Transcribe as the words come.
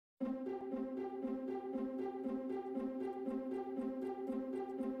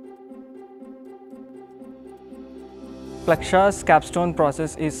Plaksha's capstone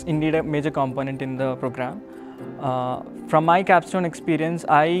process is indeed a major component in the program. From my capstone experience,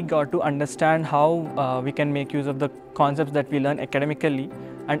 I got to understand how we can make use of the concepts that we learn academically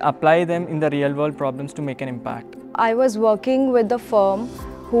and apply them in the real world problems to make an impact. I was working with the firm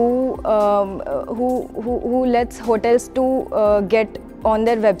who lets hotels to get on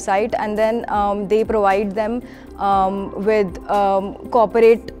their website, and then they provide them with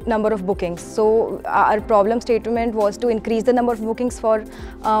corporate number of bookings. So our problem statement was to increase the number of bookings for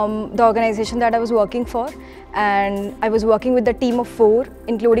the organization that I was working for, and I was working with a team of 4,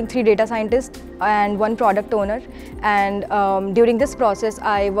 including 3 data scientists and 1 product owner. And during this process,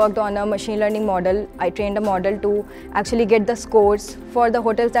 I worked on a machine learning model. I trained a model to actually get the scores for the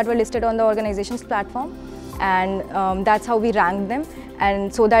hotels that were listed on the organization's platform, and that's how we ranked them,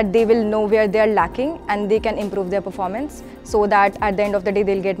 and so that they will know where they are lacking and they can improve their performance, so that at the end of the day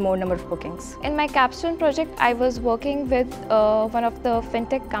they'll get more number of bookings. In my capstone project, I was working with one of the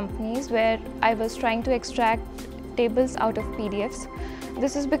fintech companies where I was trying to extract tables out of PDFs.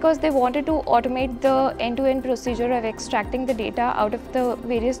 This is because they wanted to automate the end-to-end procedure of extracting the data out of the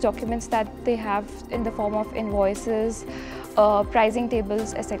various documents that they have in the form of invoices, pricing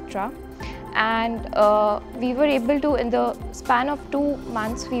tables, etc. And we were able to, in the span of 2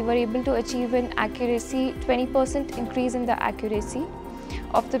 months, we were able to achieve an accuracy, 20% increase in the accuracy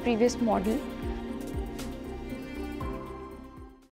of the previous model.